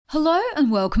Hello and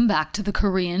welcome back to the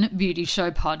Korean Beauty Show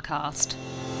podcast.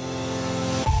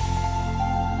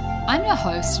 I'm your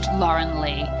host, Lauren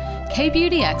Lee,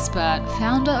 K-beauty expert,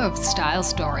 founder of Style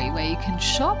Story, where you can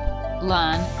shop,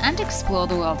 learn and explore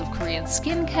the world of Korean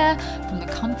skincare from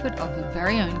the comfort of your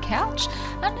very own couch,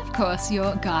 and of course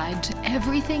your guide to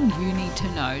everything you need to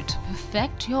know to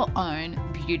perfect your own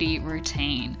beauty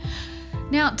routine.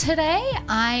 Now, today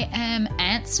I am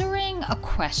answering a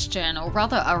question, or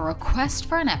rather a request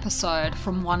for an episode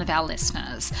from one of our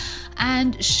listeners.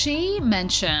 And she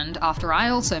mentioned, after I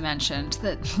also mentioned,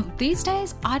 that these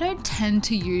days I don't tend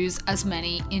to use as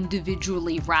many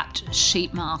individually wrapped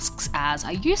sheet masks as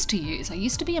I used to use. I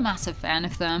used to be a massive fan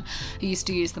of them. I used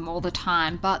to use them all the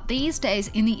time. But these days,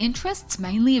 in the interests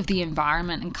mainly of the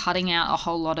environment and cutting out a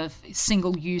whole lot of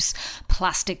single-use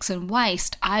plastics and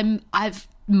waste, I've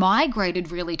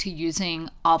migrated really to using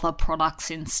other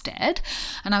products instead.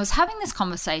 And I was having this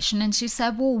conversation and she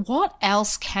said, well, what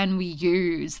else can we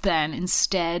use then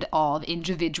instead of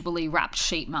individually wrapped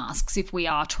sheet masks if we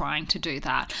are trying to do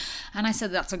that? And I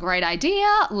said, that's a great idea.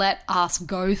 Let us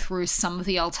go through some of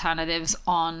the alternatives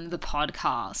on the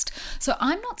podcast. So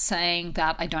I'm not saying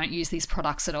that I don't use these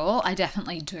products at all. I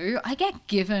definitely do. I get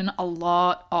given a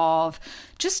lot of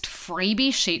just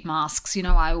freebie sheet masks. You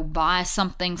know, I will buy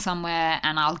something somewhere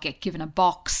and I'll get given a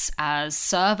box as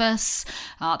service.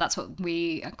 That's what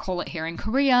we call it here in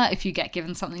Korea. If you get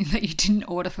given something that you didn't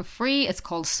order for free, it's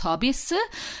called service.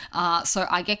 So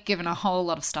I get given a whole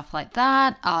lot of stuff like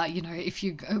that. You know, if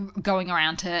you're going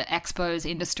around to expos,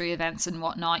 industry events and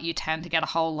whatnot, you tend to get a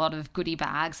whole lot of goodie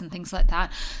bags and things like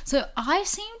that. So I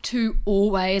seem to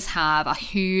always have a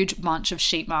huge bunch of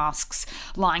sheet masks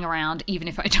lying around, even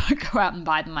if I don't go out and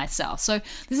buy them myself. So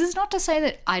this is not to say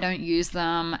that I don't use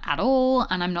them at all,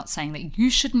 and I'm not saying that you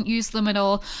shouldn't use them at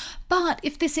all, but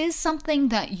if this is something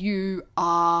that you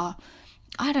are,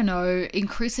 I don't know,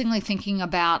 increasingly thinking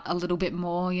about a little bit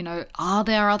more, you know, are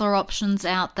there other options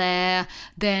out there?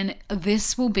 Then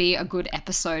this will be a good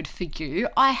episode for you.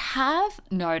 I have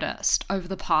noticed over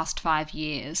the past 5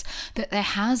 years that there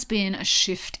has been a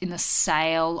shift in the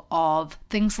sale of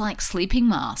things like sleeping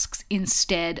masks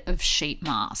instead of sheet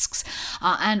masks.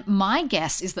 And my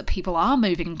guess is that people are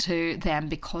moving to them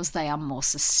because they are more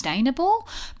sustainable,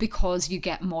 because you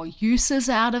get more uses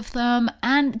out of them,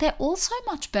 and they're also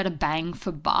much better bang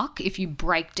for buck if you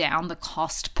break down the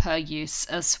cost per use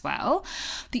as well.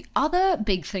 The other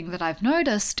big thing that I've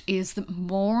noticed is that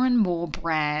more and more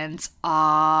brands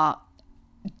are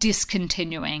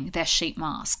discontinuing their sheet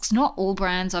masks. Not all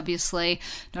brands, obviously,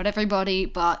 not everybody,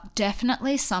 but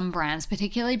definitely some brands,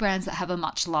 particularly brands that have a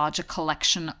much larger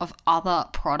collection of other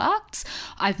products.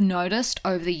 I've noticed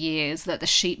over the years that the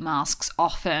sheet masks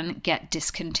often get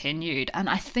discontinued, and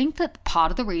I think that part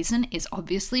of the reason is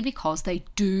obviously because they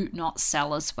do not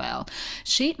sell as well.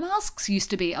 Sheet masks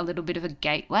used to be a little bit of a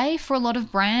gateway for a lot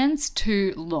of brands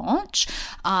to launch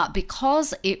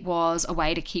because it was a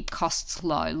way to keep costs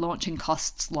low, launching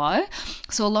costs low.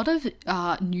 So a lot of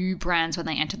new brands, when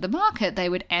they entered the market, they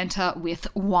would enter with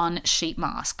one sheet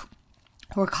mask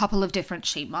or a couple of different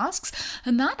sheet masks.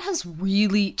 And that has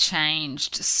really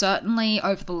changed, certainly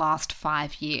over the last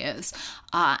 5 years.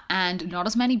 And not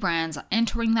as many brands are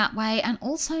entering that way, and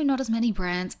also not as many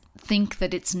brands think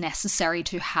that it's necessary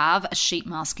to have a sheet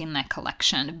mask in their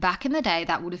collection. Back in the day,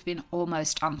 that would have been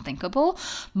almost unthinkable.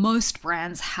 Most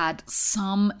brands had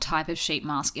some type of sheet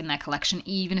mask in their collection,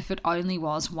 even if it only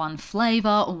was one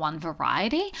flavor or one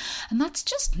variety. And that's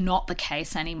just not the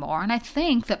case anymore. And I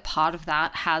think that part of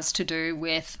that has to do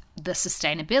with the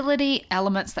sustainability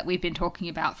elements that we've been talking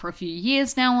about for a few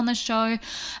years now on the show,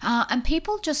 and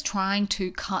people just trying to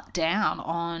cut down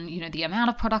on, you know, the amount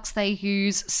of products they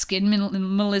use. Skin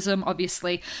minimalism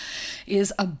obviously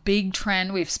is a big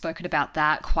trend. We've spoken about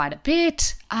that quite a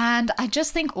bit, and I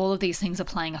just think all of these things are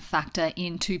playing a factor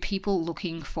into people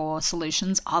looking for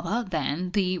solutions other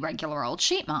than the regular old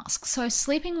sheet masks. So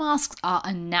sleeping masks are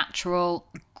a natural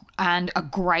and a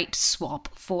great swap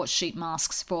for sheet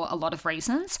masks for a lot of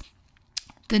reasons.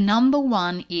 The number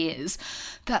one is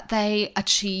that they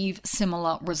achieve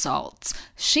similar results.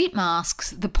 Sheet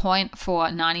masks, the point for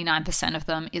 99% of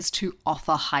them is to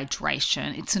offer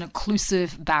hydration. It's an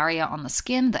occlusive barrier on the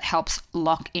skin that helps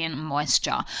lock in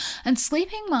moisture. And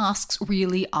sleeping masks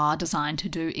really are designed to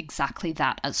do exactly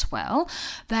that as well.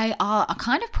 They are a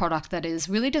kind of product that is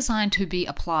really designed to be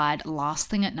applied last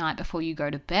thing at night before you go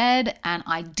to bed. And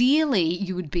ideally,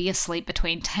 you would be asleep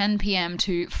between 10 p.m.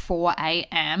 to 4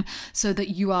 a.m. so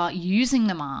that you are using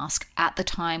the mask at the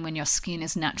time when your skin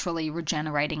is naturally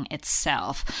regenerating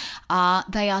itself.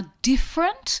 They are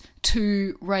different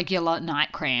to regular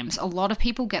night creams. A lot of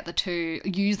people get the two,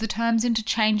 use the terms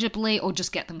interchangeably, or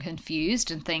just get them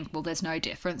confused and think, well, there's no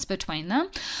difference between them.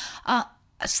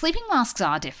 Sleeping masks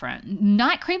are different.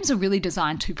 Night creams are really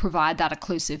designed to provide that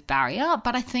occlusive barrier,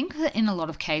 but I think that in a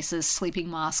lot of cases, sleeping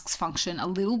masks function a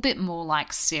little bit more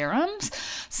like serums.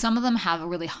 Some of them have a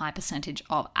really high percentage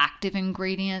of active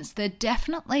ingredients. They're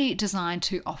definitely designed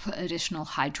to offer additional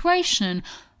hydration,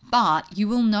 but you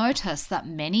will notice that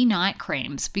many night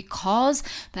creams, because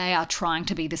they are trying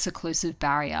to be this occlusive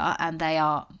barrier and they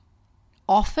are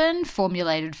often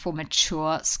formulated for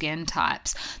mature skin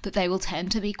types, that they will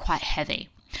tend to be quite heavy.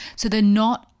 So they're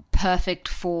not perfect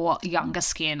for younger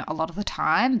skin a lot of the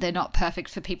time. They're not perfect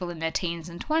for people in their teens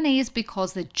and 20s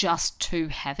because they're just too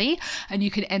heavy, and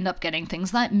you can end up getting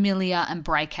things like milia and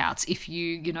breakouts if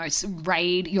you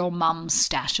raid your mum's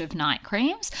stash of night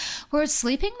creams. Whereas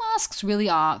sleeping masks really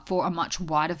are for a much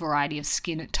wider variety of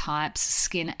skin types,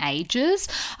 skin ages,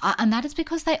 and that is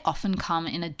because they often come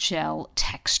in a gel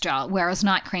texture, whereas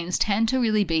night creams tend to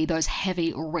really be those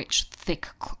heavy, rich, thick,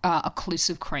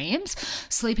 occlusive creams.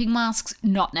 Sleeping masks,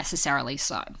 not necessarily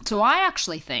so. So I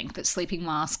actually think that sleeping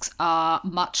masks are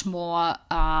much more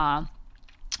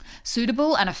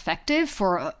suitable and effective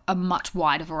for a much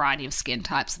wider variety of skin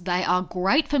types. They are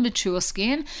great for mature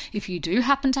skin. If you do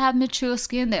happen to have mature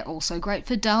skin, they're also great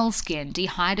for dull skin,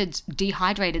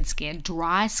 dehydrated skin,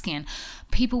 dry skin,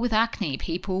 people with acne,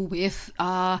 people with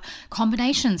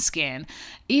combination skin.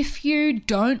 If you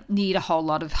don't need a whole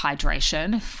lot of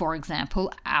hydration, for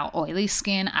example, our oily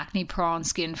skin, acne-prone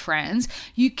skin friends,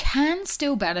 you can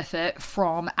still benefit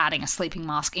from adding a sleeping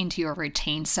mask into your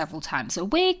routine several times a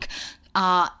week.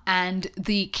 And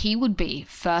the key would be,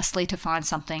 firstly, to find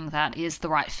something that is the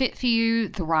right fit for you,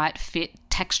 the right fit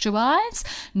texture-wise,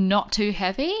 not too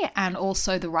heavy, and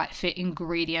also the right fit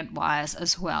ingredient-wise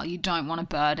as well. You don't want to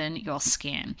burden your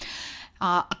skin.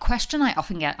 A question I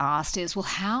often get asked is, well,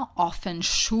 how often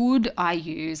should I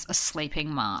use a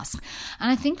sleeping mask?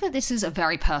 And I think that this is a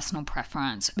very personal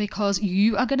preference, because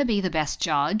you are going to be the best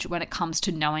judge when it comes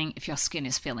to knowing if your skin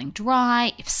is feeling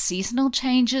dry, if seasonal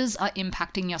changes are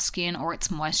impacting your skin or its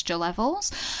moisture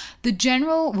levels. The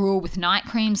general rule with night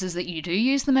creams is that you do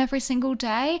use them every single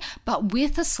day, but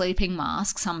with a sleeping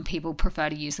mask, some people prefer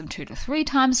to use them 2 to 3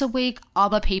 times a week.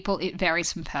 Other people, it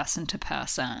varies from person to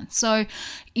person. So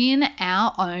in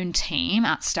our own team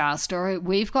at Style Story,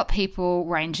 we've got people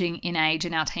ranging in age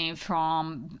in our team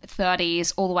from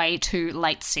 30s all the way to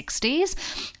late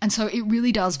 60s. And so it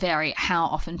really does vary how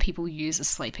often people use a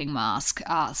sleeping mask.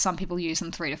 Some people use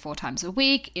them 3 to 4 times a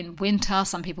week. In winter,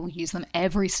 some people use them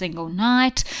every single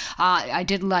night. I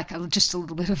did just a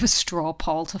little bit of a straw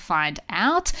poll to find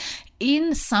out.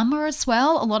 In summer as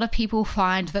well, a lot of people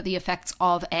find that the effects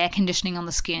of air conditioning on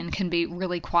the skin can be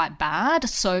really quite bad.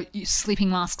 So sleeping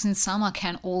masks in summer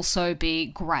can also be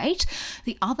great.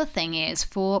 The other thing is,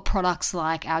 for products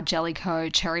like our Jellicoe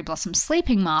Cherry Blossom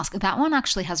Sleeping Mask, that one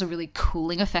actually has a really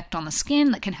cooling effect on the skin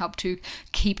that can help to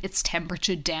keep its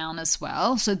temperature down as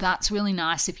well. So that's really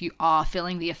nice if you are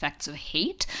feeling the effects of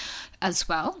heat as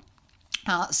well.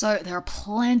 So there are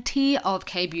plenty of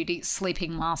K-Beauty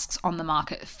sleeping masks on the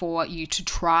market for you to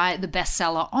try. The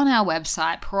bestseller on our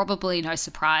website, probably no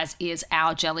surprise, is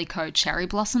our Jellicoe Cherry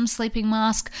Blossom Sleeping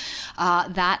Mask.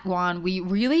 That one we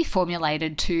really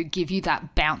formulated to give you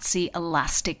that bouncy,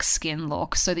 elastic skin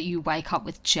look so that you wake up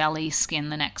with jelly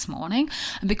skin the next morning.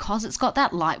 And because it's got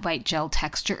that lightweight gel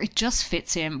texture, it just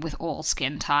fits in with all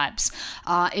skin types.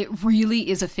 It really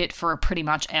is a fit for pretty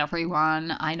much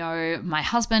everyone. I know my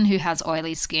husband, who has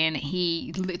oily skin,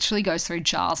 he literally goes through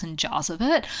jars and jars of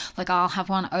it. Like, I'll have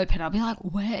one open, I'll be like,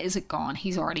 where is it gone?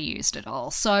 He's already used it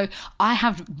all. So I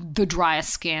have the driest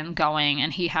skin going,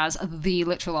 and he has the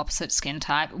literal opposite skin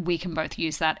type. We can both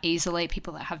use that easily.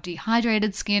 People that have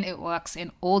dehydrated skin, it works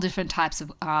in all different types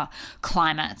of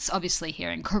climates. Obviously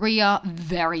here in Korea,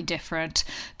 very different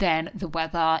than the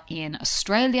weather in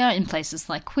Australia, in places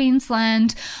like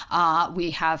Queensland.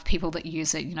 We have people that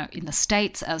use it, in the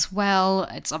States as well.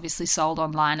 It's obviously sold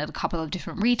online at a couple of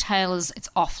different retailers. It's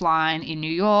offline in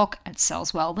New York. It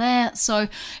sells well there. So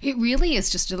it really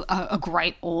is just a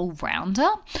great all-rounder.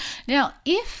 Now,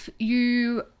 if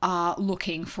you are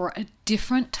looking for a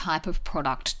different type of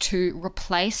product to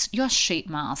replace your sheet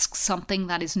mask, something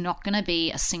that is not going to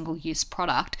be a single-use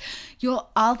product, your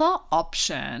other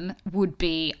option would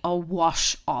be a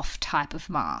wash-off type of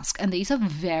mask. And these are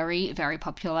very, very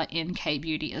popular in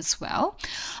K-beauty as well.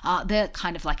 They're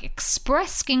kind of like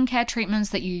express skincare treatments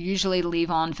that you usually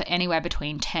leave on for anywhere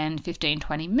between 10, 15,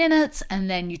 20 minutes, and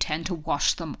then you tend to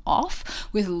wash them off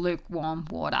with lukewarm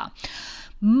water.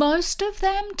 Most of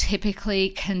them typically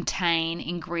contain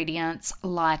ingredients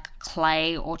like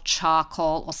clay or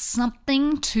charcoal or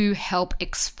something to help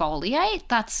exfoliate.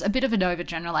 That's a bit of an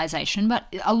overgeneralization, but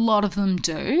a lot of them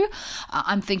do.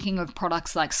 I'm thinking of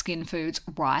products like Skinfood's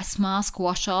Rice Mask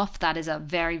Wash Off. That is a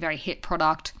very, very hit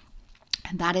product.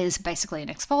 And that is basically an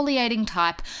exfoliating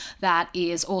type that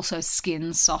is also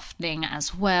skin softening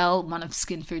as well. One of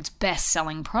Skinfood's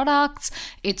best-selling products.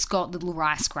 It's got little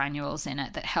rice granules in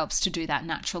it that helps to do that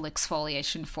natural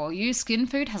exfoliation for you.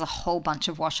 Skinfood has a whole bunch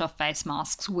of wash-off face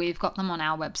masks. We've got them on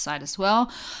our website as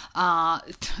well.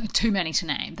 Too many to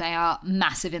name. They are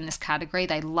massive in this category.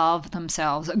 They love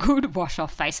themselves a good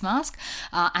wash-off face mask,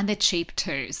 and they're cheap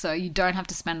too. So you don't have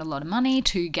to spend a lot of money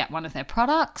to get one of their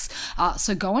products.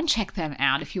 So go and check them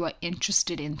out if you are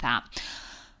interested in that.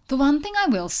 The one thing I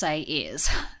will say is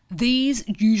these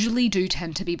usually do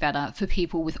tend to be better for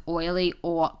people with oily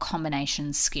or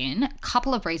combination skin. A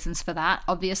couple of reasons for that.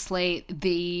 Obviously,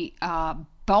 the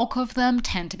bulk of them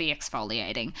tend to be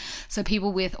exfoliating. So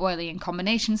people with oily and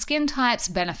combination skin types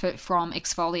benefit from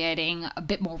exfoliating a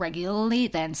bit more regularly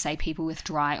than, say, people with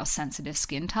dry or sensitive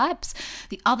skin types.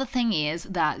 The other thing is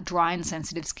that dry and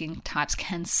sensitive skin types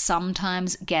can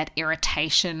sometimes get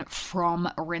irritation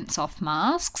from rinse-off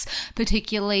masks,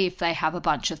 particularly if they have a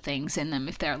bunch of things in them,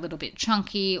 if they're a little bit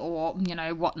chunky or,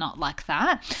 whatnot like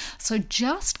that. So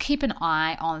just keep an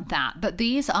eye on that. But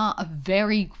these are a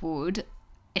very good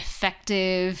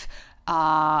effective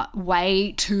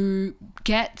way to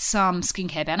get some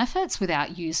skincare benefits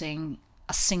without using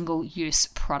a single-use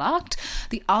product.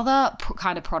 The other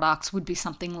kind of products would be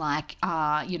something like,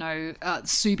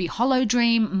 Subi Hollow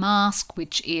Dream mask,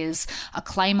 which is a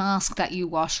clay mask that you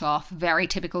wash off. Very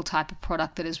typical type of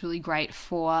product that is really great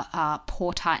for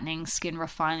pore tightening, skin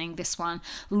refining. This one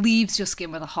leaves your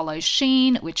skin with a hollow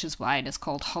sheen, which is why it is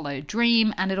called Hollow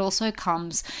Dream. And it also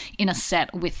comes in a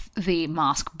set with the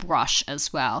mask brush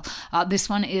as well. This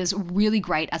one is really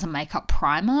great as a makeup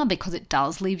primer because it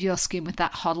does leave your skin with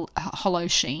that hollow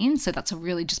sheen, so that's a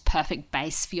really just perfect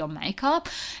base for your makeup.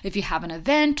 If you have an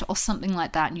event or something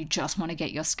like that and you just want to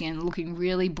get your skin looking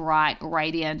really bright,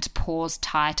 radiant, pores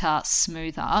tighter,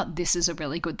 smoother, this is a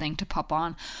really good thing to pop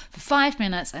on for 5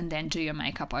 minutes and then do your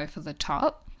makeup over the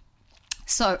top.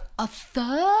 So a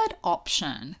third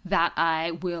option that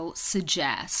I will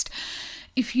suggest,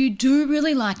 if you do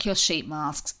really like your sheet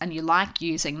masks and you like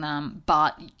using them,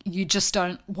 but you just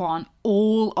don't want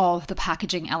all of the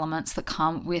packaging elements that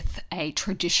come with a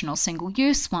traditional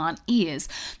single-use one, is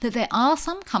that there are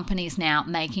some companies now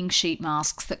making sheet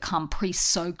masks that come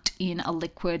pre-soaked in a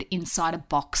liquid inside a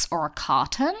box or a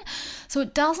carton. So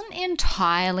it doesn't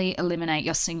entirely eliminate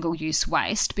your single-use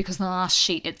waste because the last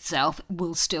sheet itself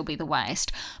will still be the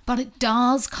waste, but it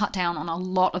does cut down on a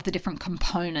lot of the different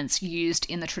components used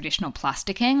in the traditional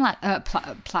plasticing, like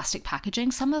plastic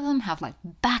packaging. Some of them have like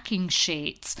backing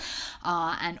sheets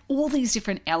and all these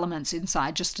different elements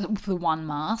inside just the one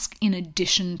mask in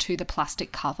addition to the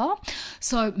plastic cover.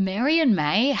 So Mary &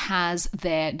 May has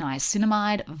their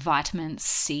niacinamide vitamin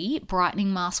C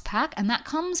brightening mask pack, and that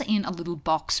comes in a little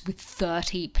box with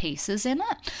 30 pieces in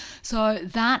it. So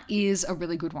that is a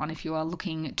really good one if you are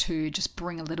looking to just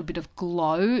bring a little bit of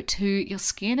glow to your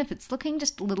skin. If it's looking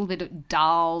just a little bit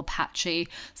dull, patchy,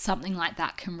 something like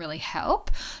that can really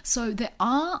help. So there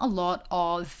are a lot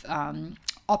of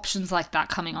options like that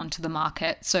coming onto the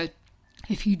market. So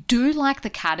if you do like the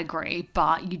category,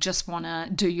 but you just want to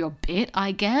do your bit,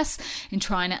 I guess, in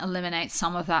trying to eliminate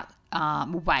some of that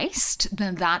waste,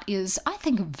 then that is, I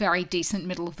think, a very decent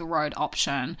middle of the road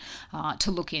option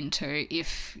to look into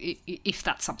if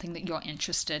that's something that you're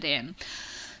interested in.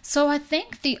 So I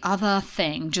think the other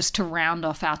thing, just to round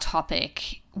off our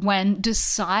topic, when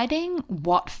deciding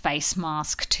what face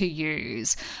mask to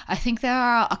use, I think there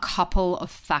are a couple of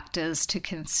factors to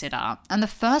consider. And the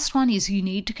first one is you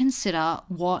need to consider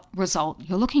what result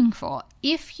you're looking for.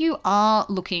 If you are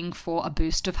looking for a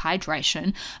boost of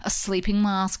hydration, a sleeping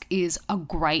mask is a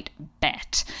great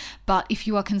bet. But if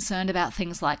you are concerned about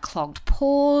things like clogged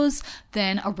pores,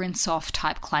 then a rinse-off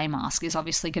type clay mask is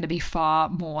obviously going to be far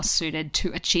more suited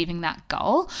to achieving that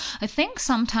goal. I think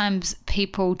sometimes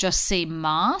people just see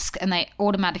mask and they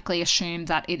automatically assume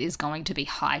that it is going to be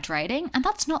hydrating, and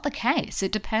that's not the case.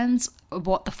 It depends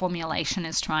what the formulation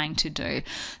is trying to do.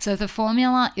 So if the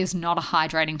formula is not a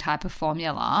hydrating type of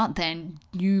formula, then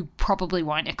you probably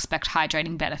won't expect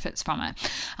hydrating benefits from it.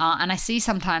 And I see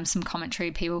sometimes some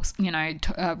commentary, people,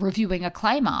 reviewing a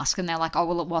clay mask, and they're like, oh,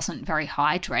 well, it wasn't very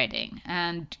hydrating.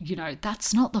 And,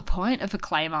 that's not the point of a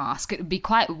clay mask. It would be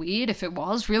quite weird if it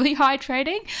was really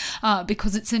hydrating,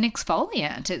 because it's an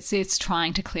exfoliant. It's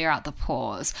trying to clear out the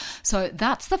pores. So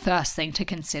that's the first thing to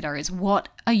consider, is what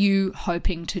are you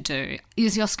hoping to do?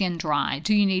 Is your skin dry?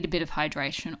 Do you need a bit of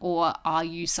hydration? Or are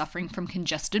you suffering from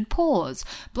congested pores,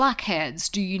 blackheads?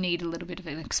 Do you need a little bit of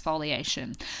an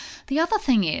exfoliation? The other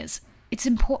thing is, it's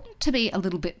important to be a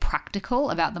little bit practical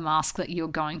about the mask that you're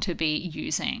going to be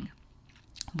using.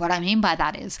 What I mean by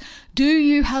that is, do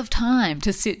you have time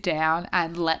to sit down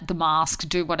and let the mask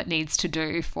do what it needs to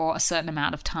do for a certain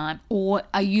amount of time? Or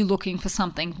are you looking for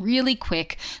something really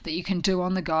quick that you can do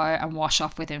on the go and wash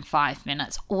off within 5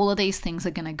 minutes? All of these things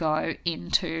are going to go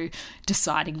into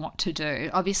deciding what to do.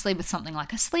 Obviously, with something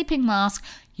like a sleeping mask,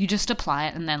 you just apply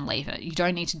it and then leave it. You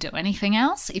don't need to do anything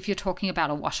else. If you're talking about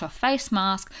a wash-off face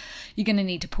mask, you're going to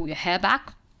need to pull your hair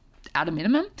back at a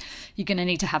minimum. You're going to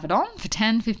need to have it on for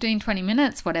 10, 15, 20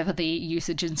 minutes, whatever the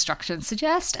usage instructions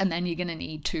suggest, and then you're going to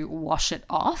need to wash it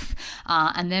off,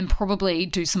 and then probably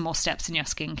do some more steps in your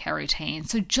skincare routine.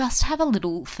 So just have a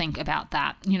little think about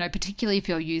that. Particularly if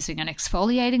you're using an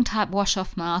exfoliating type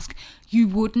wash-off mask, you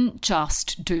wouldn't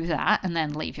just do that and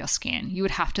then leave your skin. You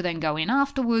would have to then go in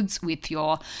afterwards with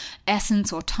your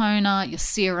essence or toner, your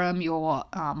serum, your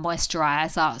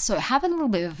moisturizer. So have a little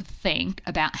bit of a think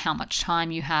about how much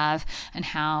time you have and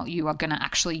how you are going to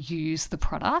actually use the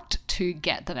product to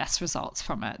get the best results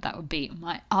from it. That would be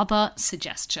my other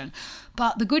suggestion.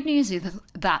 But the good news is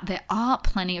that there are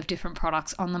plenty of different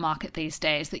products on the market these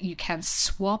days that you can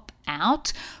swap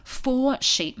out for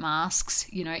sheet masks,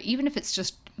 even if it's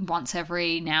just once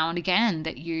every now and again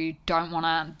that you don't want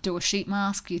to do a sheet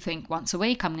mask, you think once a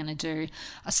week I'm going to do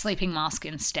a sleeping mask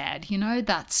instead.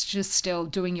 That's just still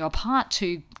doing your part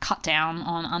to cut down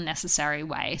on unnecessary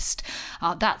waste.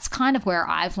 That's kind of where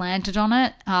I've landed on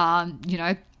it.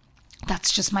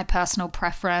 That's just my personal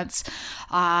preference.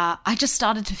 I just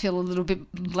started to feel a little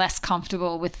bit less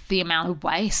comfortable with the amount of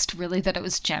waste really that it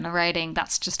was generating.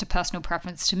 That's just a personal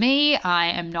preference to me. I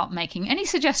am not making any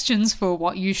suggestions for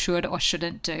what you should or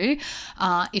shouldn't do.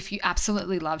 If you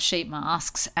absolutely love sheet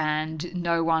masks and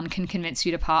no one can convince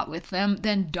you to part with them,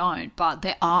 then don't. But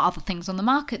there are other things on the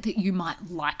market that you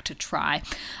might like to try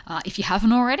if you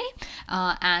haven't already.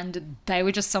 And they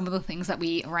were just some of the things that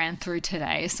we ran through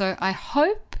today. So I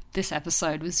hope this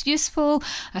episode was useful.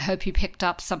 I hope you picked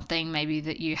up something maybe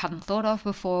that you hadn't thought of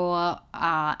before.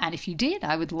 And if you did,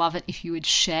 I would love it if you would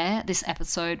share this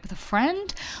episode with a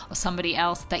friend or somebody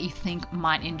else that you think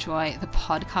might enjoy the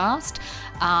podcast.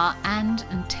 And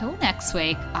until next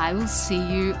week, I will see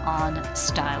you on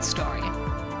Style Story.